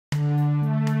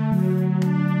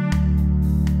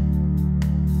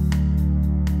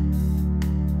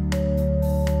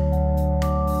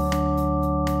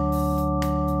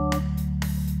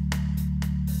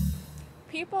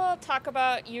talk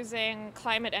about using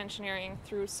climate engineering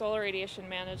through solar radiation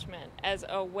management as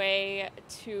a way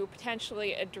to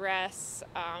potentially address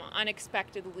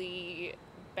unexpectedly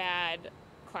bad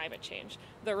climate change.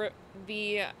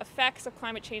 The effects of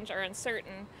climate change are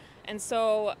uncertain, and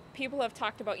so people have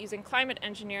talked about using climate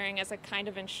engineering as a kind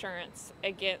of insurance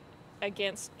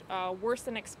against worse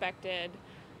than expected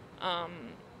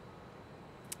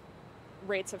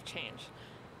rates of change.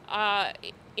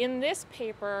 In this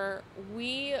paper,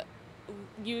 we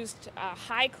used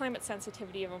high climate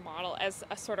sensitivity of a model as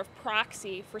a sort of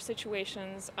proxy for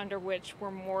situations under which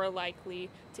we're more likely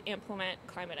to implement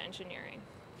climate engineering.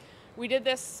 We did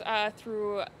this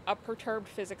through a perturbed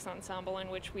physics ensemble in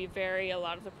which we vary a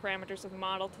lot of the parameters of the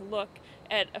model to look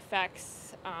at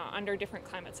effects under different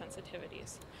climate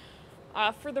sensitivities.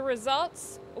 For the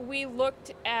results, we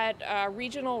looked at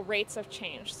regional rates of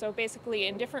change. So basically,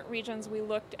 in different regions, we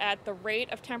looked at the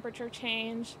rate of temperature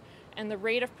change and the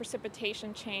rate of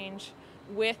precipitation change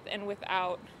with and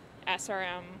without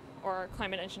SRM, or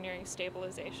climate engineering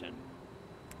stabilization.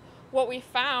 What we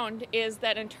found is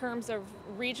that in terms of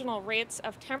regional rates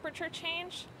of temperature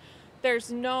change,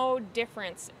 there's no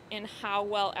difference in how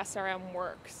well SRM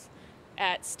works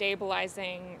at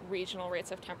stabilizing regional rates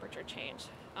of temperature change.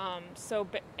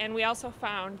 And we also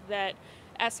found that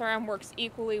SRM works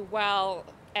equally well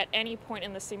at any point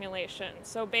in the simulation.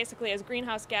 So basically, as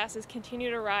greenhouse gases continue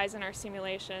to rise in our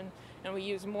simulation and we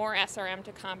use more SRM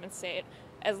to compensate,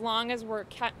 as long as we're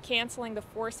canceling the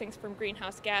forcings from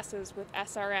greenhouse gases with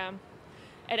SRM,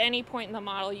 at any point in the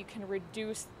model you can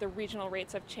reduce the regional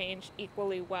rates of change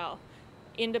equally well,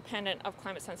 independent of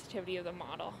climate sensitivity of the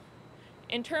model.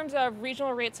 In terms of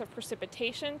regional rates of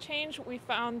precipitation change, we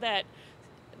found that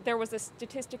there was a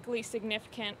statistically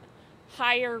significant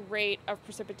higher rate of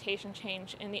precipitation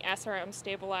change in the SRM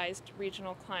stabilized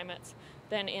regional climates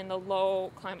than in the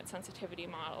low climate sensitivity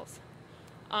models.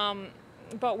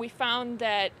 But we found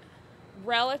that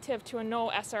relative to a no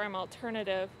SRM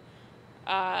alternative,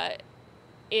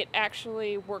 it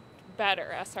actually worked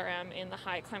better, SRM, in the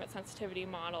high climate sensitivity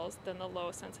models than the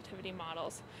low sensitivity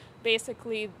models.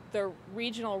 Basically, the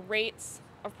regional rates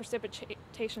of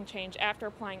precipitation change after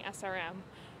applying SRM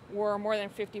were more than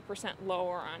 50%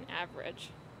 lower on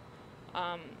average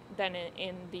than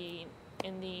in the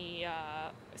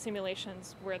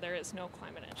simulations where there is no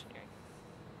climate engineering.